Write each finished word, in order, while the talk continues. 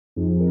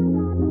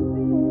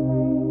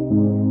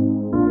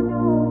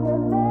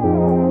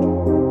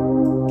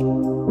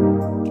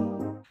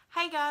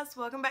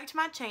Welcome back to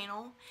my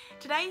channel.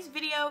 Today's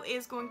video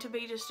is going to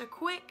be just a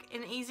quick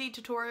and easy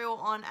tutorial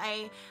on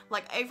a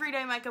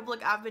everyday makeup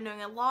look I've been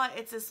doing a lot.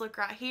 It's this look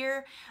right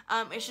here.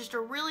 It's just a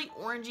really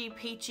orangey,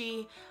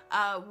 peachy,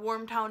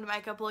 warm toned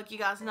makeup look. You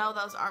guys know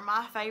those are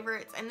my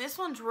favorites, and this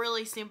one's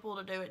really simple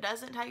to do. It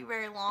doesn't take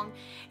very long.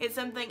 It's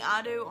something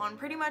I do on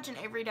pretty much an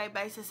everyday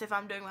basis. If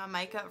I'm doing my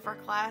makeup for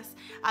class,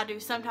 I do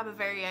some type of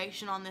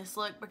variation on this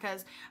look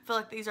because I feel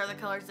like these are the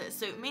colors that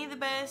suit me the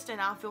best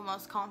and I feel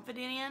most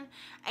confident in.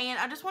 And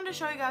I just wanted to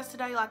show you guys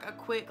today a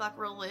quick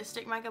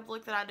realistic makeup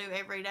look that I do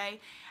every day,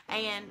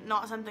 and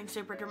not something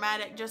super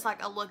dramatic, just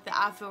a look that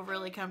I feel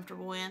really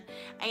comfortable in.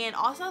 And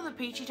also the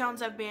peachy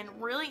tones have been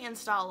really in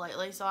style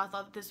lately, so I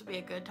thought that this would be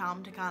a good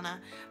time to kind of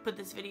put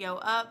this video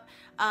up.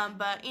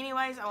 But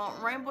anyways, I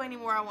won't ramble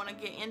anymore. I want to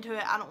get into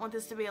it. I don't want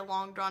this to be a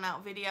long drawn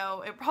out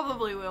video. It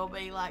probably will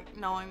be,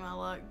 knowing my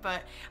look,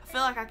 but I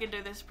feel like I can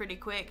do this pretty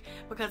quick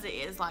because it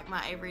is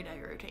my everyday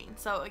routine.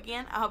 So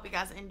again, I hope you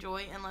guys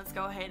enjoy, and let's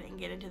go ahead and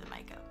get into the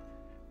makeup.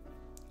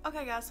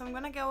 Okay guys, so I'm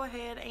going to go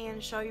ahead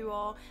and show you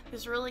all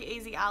this really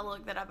easy eye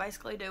look that I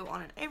basically do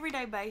on an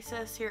everyday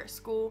basis here at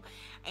school,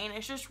 and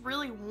it's just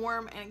really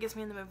warm and it gets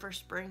me in the mood for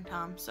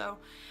springtime. So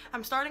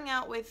I'm starting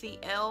out with the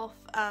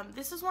e.l.f.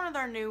 This is one of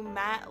their new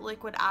matte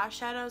liquid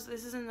eyeshadows.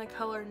 This is in the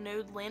color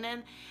Nude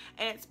Linen,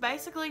 and it's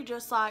basically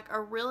just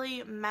a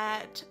really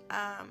matte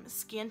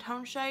skin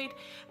tone shade,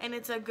 and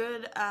it's a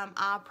good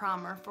eye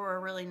primer for a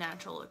really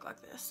natural look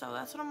like this. So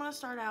that's what I'm going to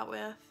start out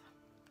with.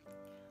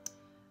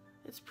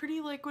 It's pretty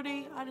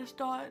liquidy. I just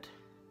dot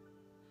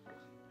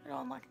it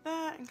on like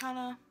that and kind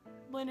of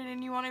blend it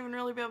in. You won't even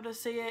really be able to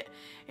see it.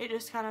 It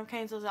just kind of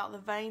cancels out the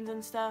veins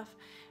and stuff,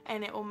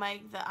 and it will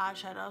make the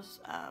eyeshadows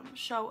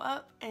show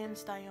up and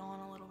stay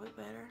on a little bit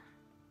better.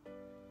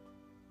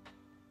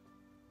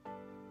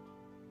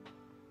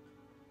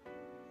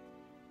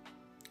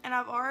 And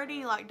I've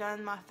already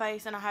done my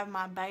face, and I have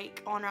my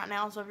bake on right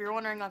now. So if you're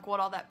wondering what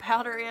all that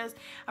powder is,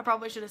 I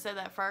probably should have said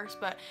that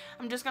first, but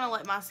I'm just going to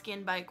let my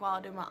skin bake while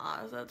I do my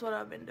eyes. That's what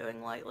I've been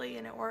doing lately,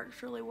 and it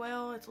works really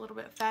well. It's a little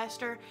bit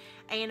faster,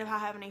 and if I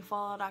have any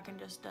fallout, I can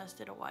just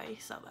dust it away,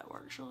 so that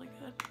works really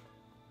good.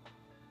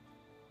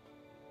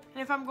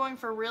 And if I'm going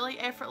for really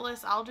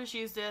effortless, I'll just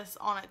use this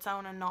on its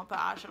own and not put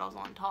eyeshadows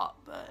on top,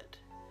 but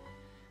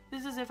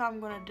this is if I'm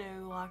going to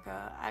do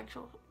a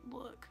actual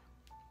look.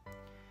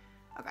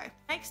 Okay,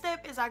 next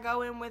step is I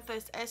go in with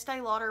this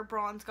Estee Lauder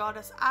Bronze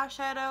Goddess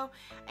eyeshadow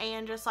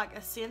and just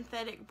a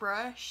synthetic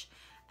brush,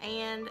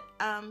 and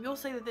you'll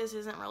see that this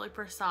isn't really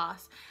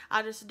precise.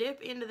 I just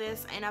dip into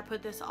this and I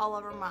put this all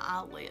over my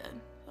eyelid.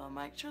 So I'll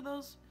make sure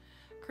those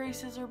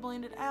creases are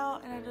blended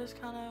out, and I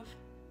just kind of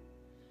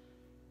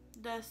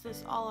dust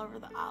this all over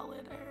the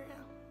eyelid area.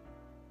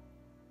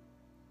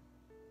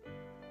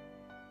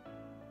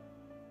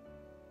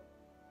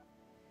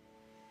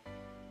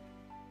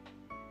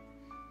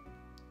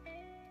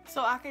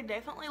 So I could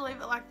definitely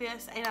leave it like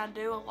this, and I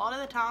do a lot of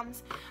the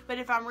times, but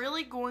if I'm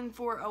really going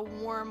for a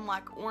warm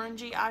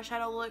orangey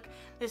eyeshadow look,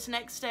 this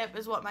next step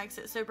is what makes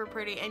it super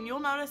pretty. And you'll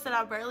notice that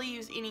I barely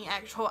use any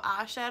actual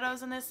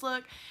eyeshadows in this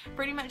look,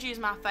 pretty much use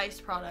my face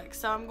products.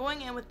 So I'm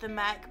going in with the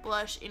MAC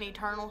blush in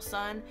Eternal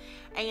Sun,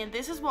 and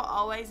this is what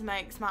always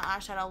makes my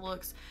eyeshadow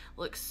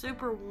look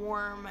super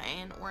warm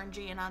and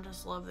orangey, and I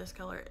just love this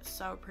color. It's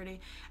so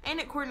pretty,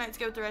 and it coordinates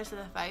good with the rest of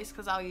the face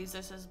because I'll use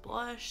this as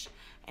blush,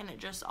 and it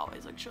just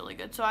always looks really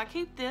good. So I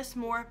keep this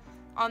more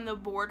on the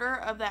border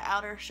of the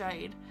outer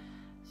shade.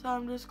 So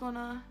I'm just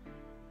gonna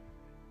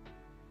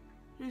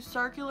do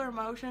circular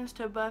motions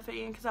to buff it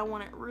in because I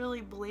want it really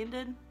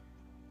blended.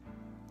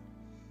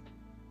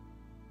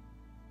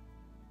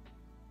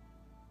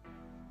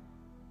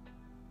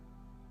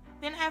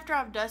 Then after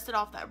I've dusted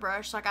off that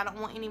brush, I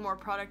don't want any more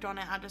product on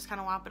it, I just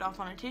kind of wipe it off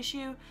on a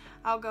tissue.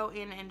 I'll go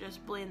in and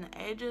just blend the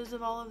edges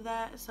of all of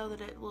that so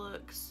that it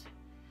looks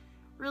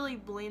really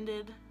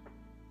blended.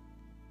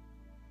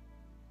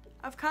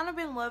 I've kind of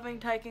been loving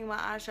taking my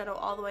eyeshadow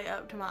all the way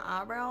up to my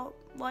eyebrow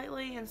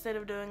lately instead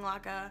of doing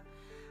a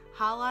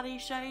highlighty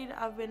shade.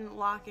 I've been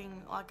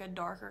liking a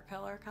darker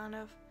color, kind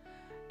of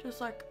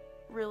just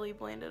really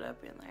blended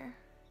up in there.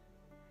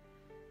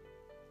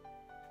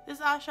 This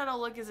eyeshadow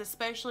look is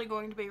especially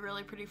going to be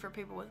really pretty for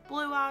people with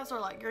blue eyes or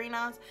green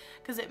eyes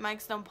because it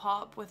makes them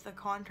pop with the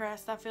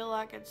contrast. I feel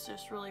like it's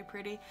just really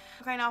pretty.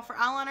 Okay, now for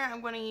eyeliner, I'm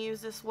going to use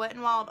this Wet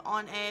n Wild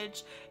On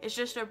Edge. It's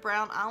just a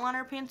brown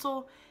eyeliner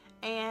pencil,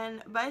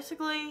 and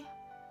basically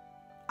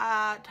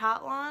I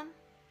tightline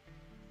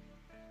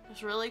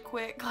just really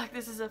quick.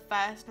 This is a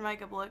fast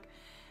makeup look,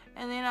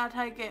 and then I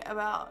take it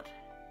about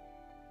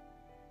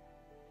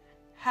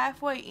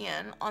halfway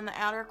in on the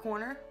outer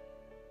corner.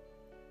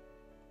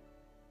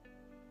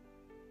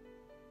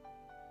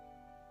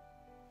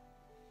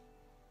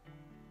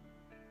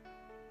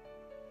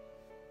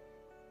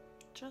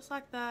 Just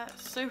like that,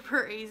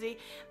 super easy.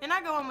 Then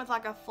I go in with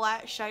a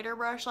flat shader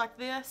brush like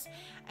this,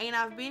 and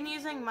I've been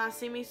using my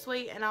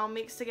semi-sweet, and I'll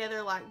mix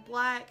together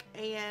black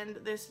and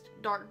this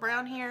dark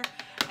brown here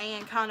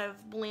and kind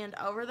of blend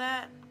over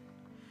that.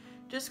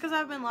 Just because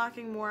I've been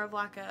liking more of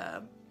like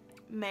a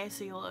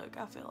messy look,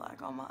 I feel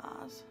like, on my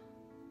eyes.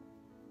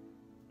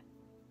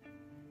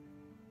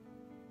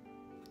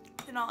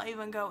 Then I'll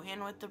even go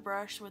in with the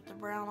brush with the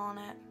brown on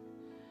it.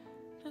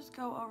 Just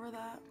go over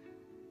that.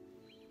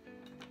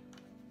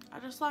 I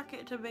just like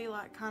it to be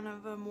like kind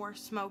of a more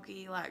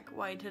smoky like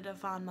way to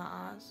define my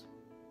eyes.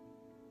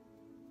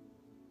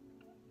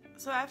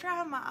 So after I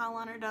have my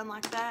eyeliner done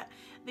like that,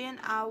 then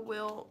I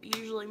will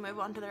usually move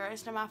on to the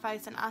rest of my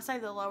face, and I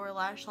save the lower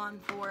lash line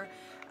for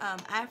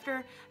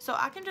after, so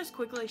I can just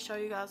quickly show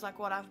you guys like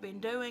what I've been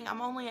doing.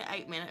 I'm only at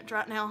 8 minutes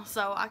right now,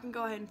 so I can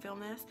go ahead and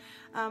film this.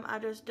 I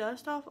just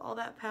dust off all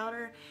that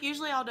powder.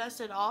 Usually I'll dust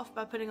it off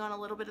by putting on a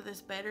little bit of this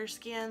Better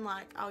Skin,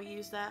 like I'll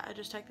use that. I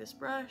just take this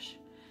brush,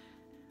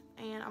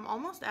 and I'm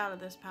almost out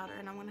of this powder,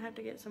 and I'm gonna have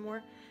to get some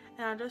more,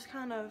 and I just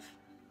kind of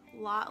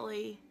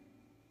lightly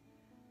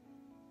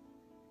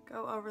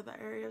go over the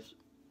areas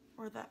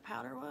where that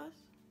powder was.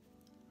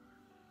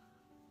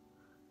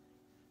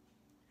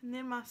 And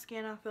then my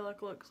skin, I feel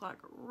like, looks like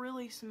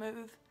really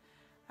smooth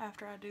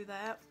after I do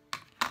that.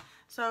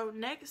 So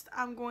next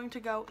I'm going to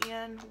go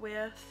in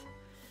with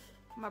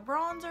my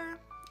bronzer.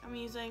 I'm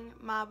using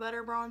my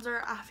Butter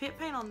Bronzer. I've hit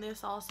paint on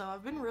this also.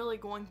 I've been really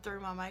going through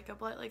my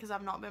makeup lately because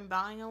I've not been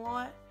buying a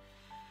lot.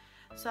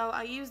 So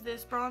I use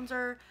this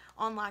bronzer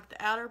on like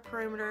the outer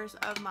perimeters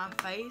of my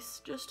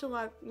face just to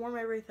like warm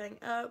everything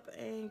up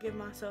and give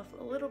myself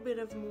a little bit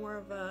of more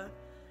of a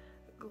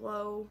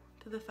glow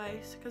to the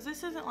face, because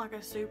this isn't like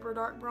a super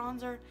dark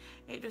bronzer.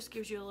 It just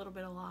gives you a little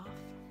bit of life.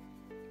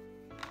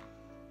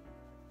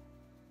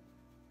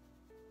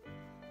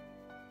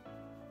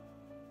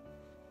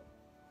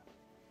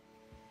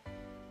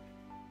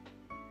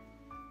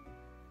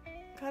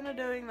 Kind of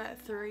doing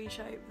that 3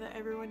 shape that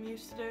everyone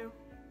used to do.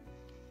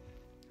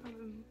 I've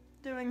been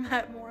doing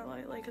that more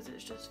lately because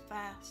it's just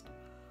fast.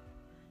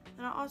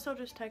 And I also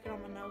just take it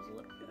on my nose a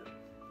little bit.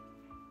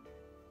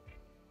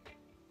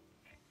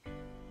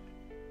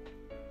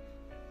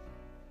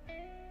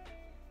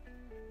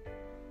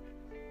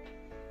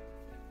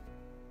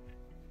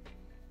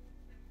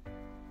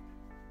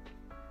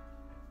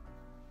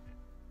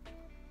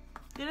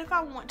 Then if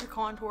I want to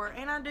contour,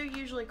 and I do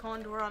usually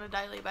contour on a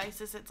daily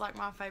basis, it's like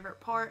my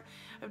favorite part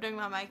of doing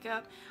my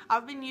makeup.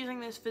 I've been using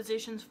this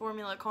Physicians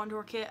Formula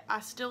contour kit. I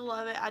still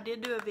love it. I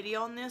did do a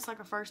video on this, like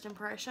a first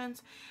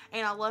impressions,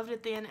 and I loved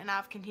it then, and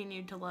I've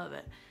continued to love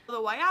it.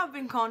 The way I've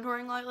been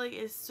contouring lately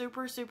is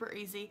super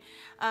easy.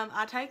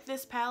 I take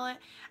this palette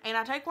and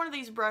I take one of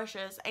these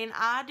brushes, and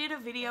I did a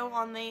video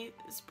on these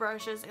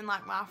brushes in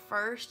like my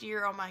first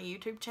year on my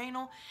YouTube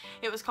channel.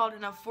 It was called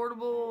an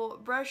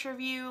affordable brush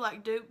review,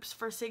 like dupes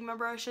for Sigma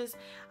brushes.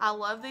 I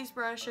love these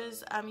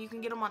brushes. You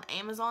can get them on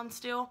Amazon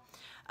still.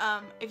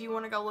 If you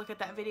want to go look at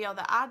that video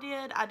that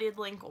I did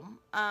link them.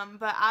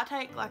 But I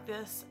take like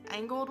this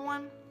angled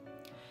one,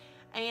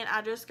 and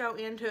I just go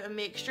into a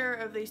mixture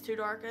of these 2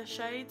 darkest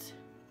shades.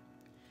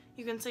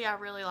 You can see I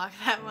really like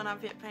that when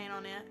I've hit paint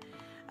on it.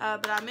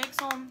 But I mix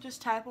them,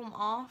 just tap them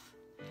off,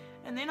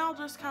 and then I'll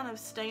just kind of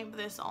stamp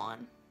this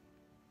on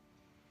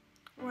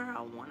where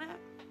I want it.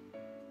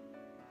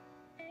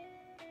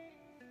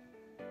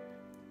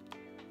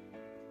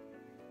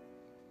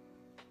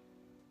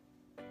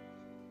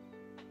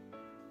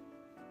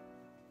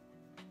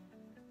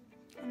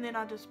 And then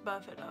I just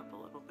buff it up a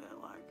little bit,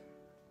 like.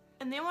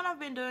 And then what I've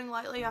been doing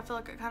lately, I feel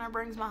like it kind of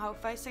brings my whole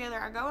face together.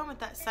 I go in with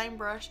that same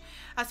brush.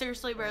 I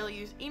seriously barely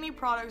use any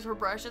products or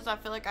brushes. I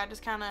feel like I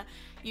just kind of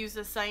use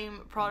the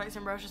same products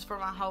and brushes for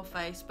my whole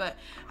face. But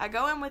I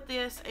go in with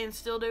this and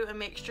still do a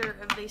mixture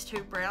of these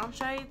 2 brown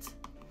shades.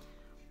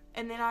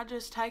 And then I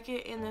just take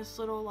it in this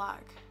little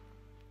like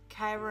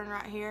cavern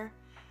right here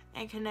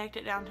and connect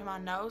it down to my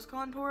nose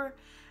contour.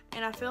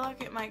 And I feel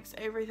like it makes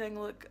everything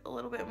look a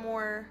little bit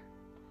more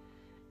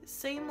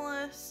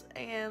seamless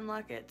and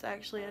like it's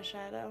actually a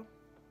shadow.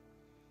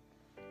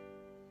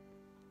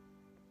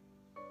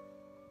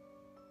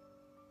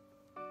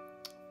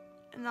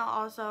 And I'll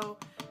also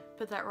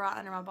put that right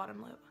under my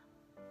bottom lip.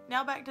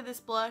 Now back to this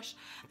blush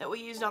that we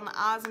used on the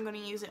eyes. I'm going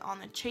to use it on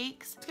the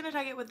cheeks. I'm going to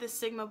take it with this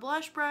Sigma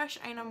blush brush,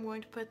 and I'm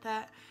going to put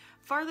that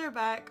further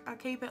back. I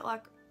keep it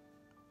like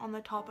on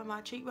the top of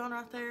my cheekbone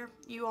right there.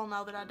 You all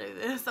know that I do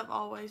this. I've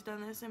always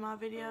done this in my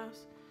videos.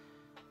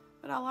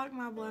 But I like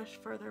my blush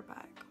further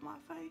back on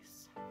my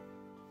face.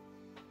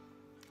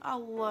 I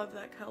love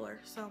that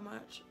color so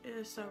much. It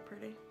is so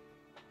pretty.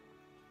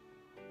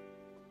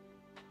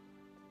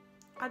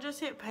 I just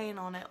hit paint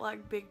on it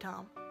like big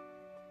time.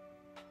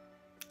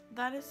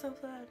 That is so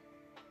sad.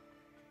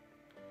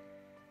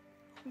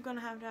 I'm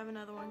gonna have to have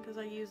another one because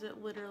I use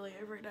it literally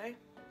every day.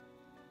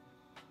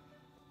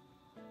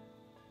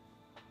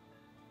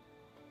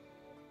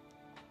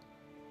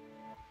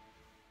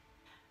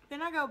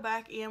 Then I go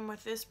back in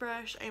with this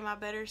brush and my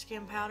Better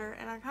Skin powder,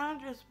 and I kind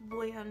of just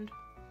blend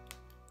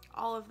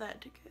all of that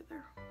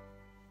together.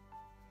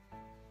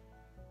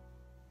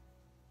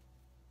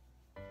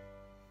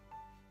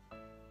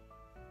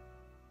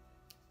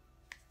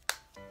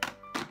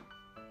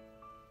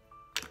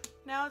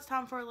 Now it's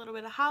time for a little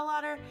bit of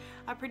highlighter.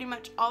 I pretty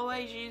much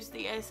always use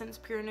the Essence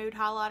Pure Nude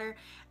highlighter,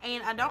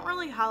 and I don't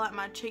really highlight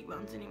my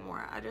cheekbones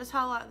anymore. I just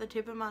highlight the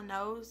tip of my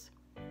nose,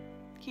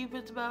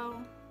 Cupid's bow,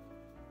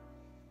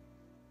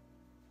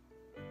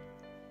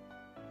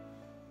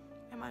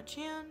 and my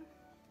chin.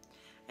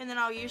 And then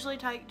I'll usually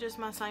take just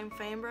my same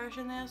fan brush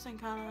in this and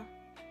kind of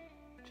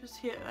just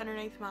hit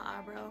underneath my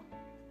eyebrow.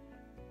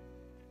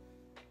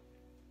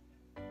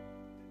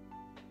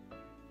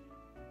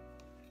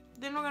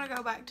 Then we're going to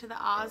go back to the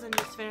eyes and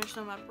just finish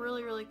them up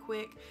really, really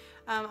quick.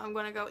 I'm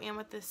going to go in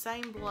with the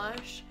same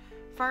blush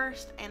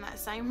first and that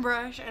same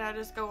brush, and I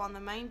just go on the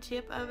main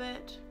tip of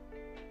it.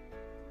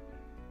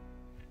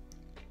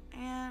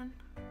 And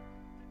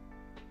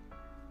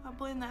I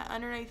blend that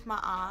underneath my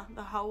eye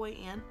the whole way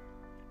in.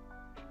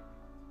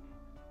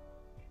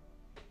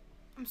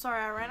 I'm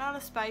sorry, I ran out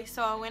of space,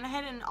 so I went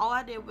ahead and all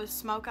I did was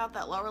smoke out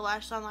that lower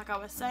lash line like I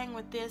was saying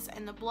with this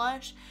and the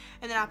blush,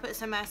 and then I put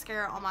some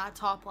mascara on my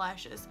top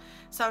lashes.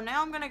 So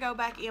now I'm going to go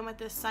back in with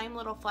this same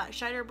little flat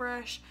shader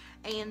brush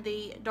and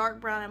the dark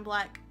brown and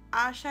black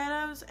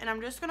eyeshadows, and I'm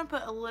just going to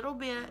put a little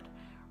bit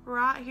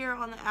right here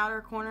on the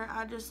outer corner.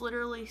 I just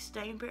literally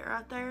stamp it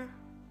right there.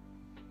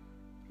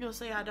 You'll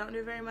see I don't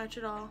do very much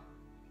at all.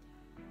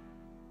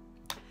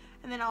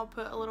 And then I'll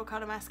put a little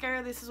coat of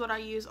mascara. This is what I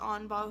use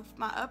on both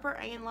my upper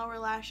and lower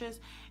lashes.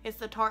 It's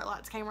the Tarte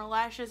Lights Camera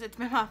Lashes. It's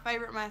been my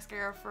favorite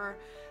mascara for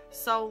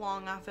so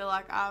long. I feel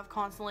like I've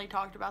constantly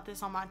talked about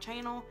this on my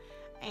channel,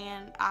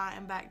 and I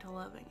am back to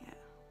loving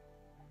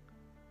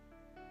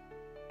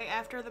it.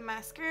 After the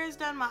mascara is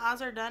done, my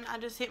eyes are done. I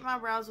just hit my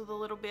brows with a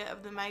little bit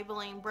of the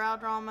Maybelline Brow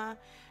Drama,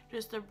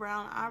 just a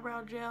brown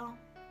eyebrow gel,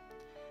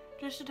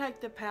 just to take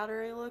the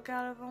powdery look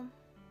out of them.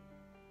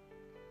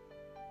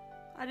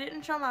 I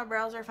didn't show my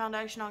brows or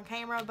foundation on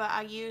camera, but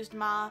I used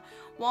my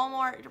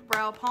Walmart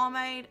brow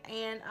pomade,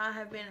 and I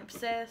have been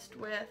obsessed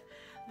with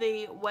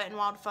the Wet n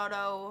Wild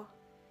Photo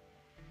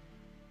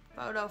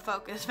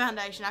Focus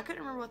foundation. I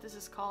couldn't remember what this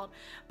is called,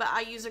 but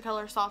I use the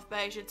color Soft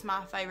Beige. It's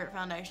my favorite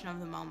foundation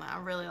of the moment. I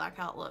really like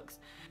how it looks.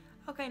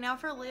 Okay, now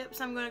for lips,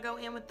 I'm going to go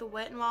in with the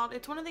Wet n Wild.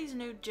 It's one of these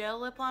new gel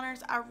lip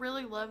liners. I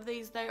really love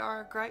these. They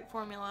are a great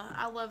formula.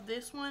 I love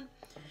this one.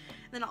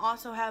 And then I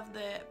also have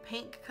the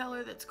pink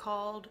color that's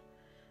called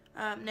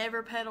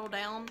Never Petal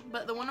Down,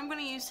 but the one I'm going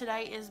to use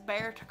today is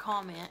Bear to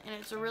Comment, and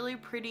it's a really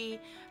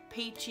pretty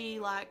peachy,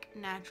 like,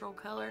 natural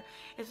color.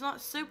 It's not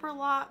super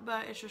light,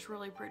 but it's just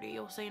really pretty.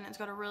 You'll see, and it's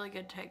got a really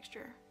good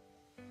texture.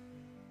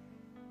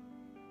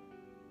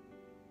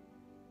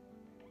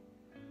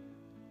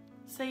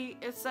 See,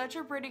 it's such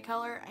a pretty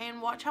color,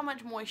 and watch how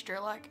much moisture,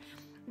 like,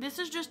 this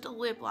is just a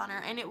lip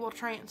liner, and it will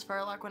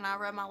transfer, like, when I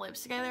rub my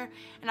lips together,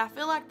 and I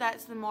feel like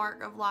that's the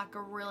mark of, like,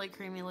 a really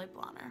creamy lip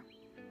liner.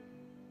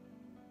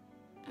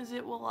 Is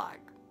it will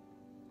like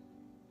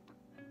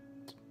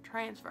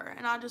transfer,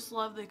 and I just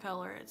love the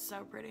color. It's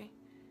so pretty.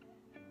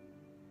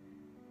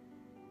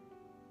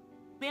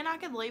 Then I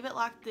could leave it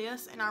like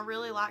this, and I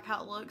really like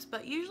how it looks,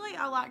 but usually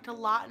I like to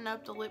lighten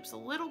up the lips a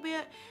little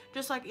bit,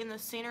 just like in the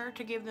center,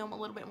 to give them a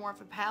little bit more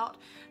of a pout.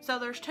 So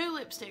there's two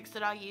lipsticks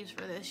that I use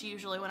for this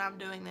usually when I'm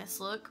doing this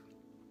look.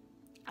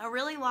 I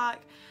really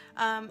like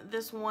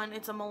this one.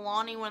 It's a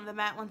Milani, one of the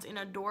matte ones in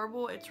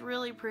Adorable. It's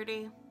really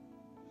pretty.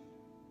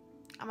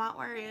 I might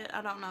wear it.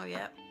 I don't know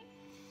yet.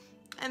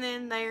 And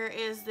then there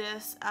is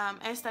this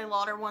Estee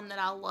Lauder one that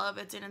I love.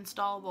 It's in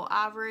Installable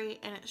Ivory,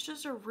 and it's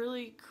just a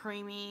really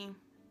creamy,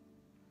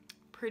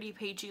 pretty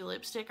peachy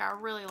lipstick. I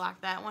really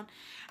like that one.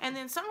 And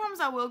then sometimes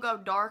I will go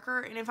darker,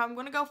 and if I'm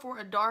going to go for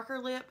a darker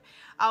lip,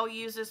 I'll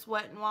use this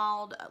Wet n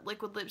Wild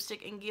liquid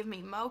lipstick and Give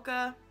Me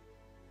Mocha.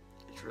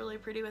 It's really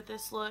pretty with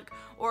this look.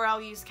 Or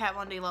I'll use Kat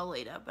Von D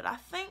Lolita. But I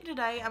think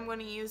today I'm going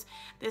to use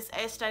this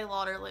Estee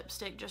Lauder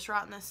lipstick just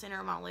right in the center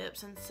of my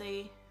lips and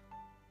see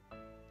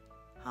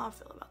how I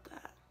feel about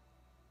that.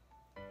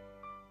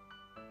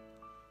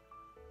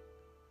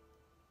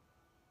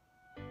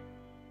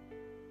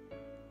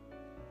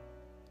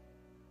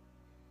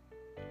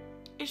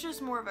 It's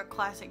just more of a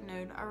classic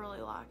nude. I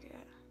really like it.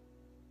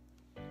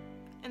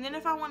 And then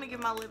if I want to give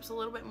my lips a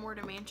little bit more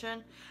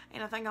dimension,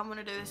 and I think I'm going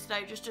to do this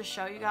today just to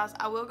show you guys,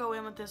 I will go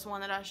in with this one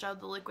that I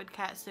showed, the Liquid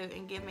Catsuit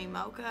and Give Me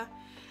Mocha.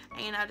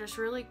 And I just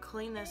really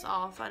clean this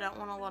off. I don't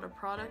want a lot of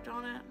product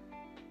on it.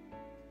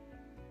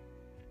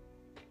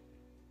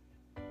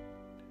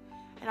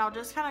 And I'll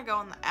just kind of go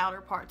on the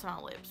outer parts of my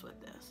lips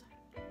with this.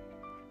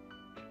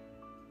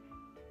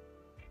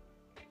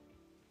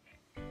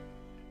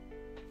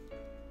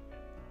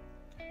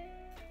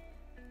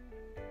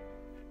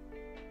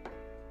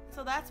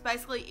 So that's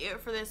basically it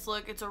for this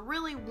look. It's a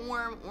really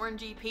warm,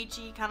 orangey,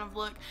 peachy kind of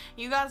look.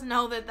 You guys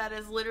know that that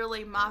is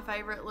literally my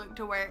favorite look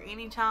to wear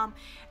anytime.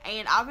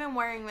 And I've been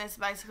wearing this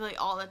basically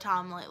all the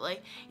time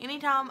lately.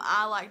 Anytime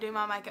I like do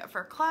my makeup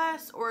for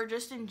class or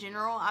just in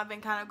general, I've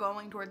been kind of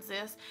going towards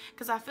this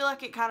because I feel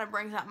like it kind of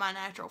brings out my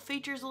natural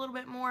features a little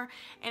bit more.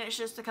 And it's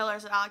just the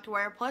colors that I like to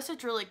wear. Plus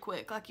it's really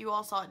quick. Like you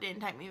all saw, it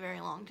didn't take me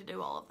very long to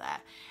do all of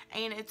that.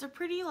 And it's a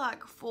pretty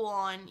like full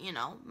on, you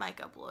know,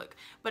 makeup look.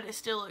 But it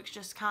still looks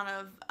just kind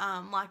of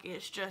like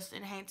it's just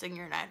enhancing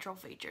your natural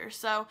features.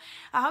 So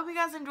I hope you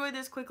guys enjoyed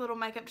this quick little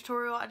makeup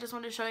tutorial. I just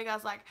wanted to show you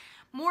guys like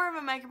more of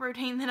a makeup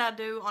routine than I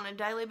do on a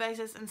daily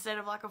basis instead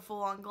of like a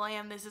full-on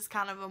glam. This is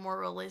kind of a more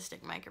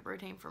realistic makeup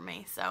routine for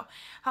me. So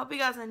hope you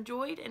guys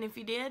enjoyed, and if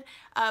you did,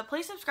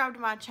 please subscribe to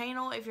my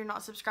channel. If you're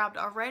not subscribed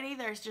already,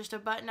 there's just a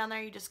button down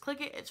there. You just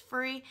click it. It's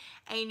free,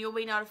 and you'll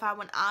be notified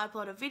when I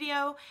upload a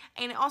video,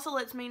 and it also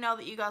lets me know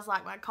that you guys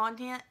like my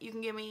content. You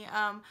can give me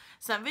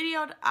some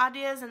video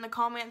ideas in the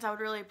comments. I would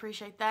really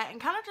appreciate that, and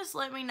kind of just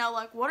let me know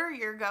like what are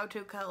your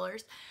go-to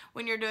colors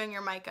when you're doing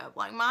your makeup.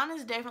 Like mine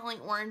is definitely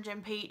orange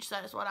and peach.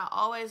 That is what I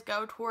always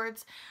go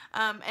towards,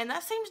 and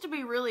that seems to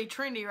be really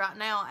trendy right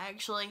now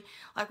actually,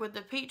 like with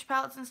the peach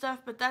palettes and stuff,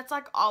 but that's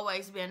like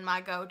always been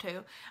my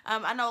go-to.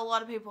 I know a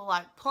lot of people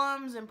like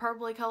plums and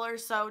purpley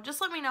colors, so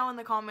just let me know in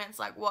the comments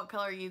like what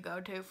color you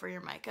go to for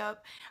your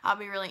makeup. I'll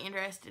be really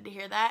interested to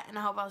hear that, and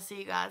I hope I'll see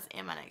you guys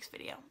in my next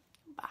video.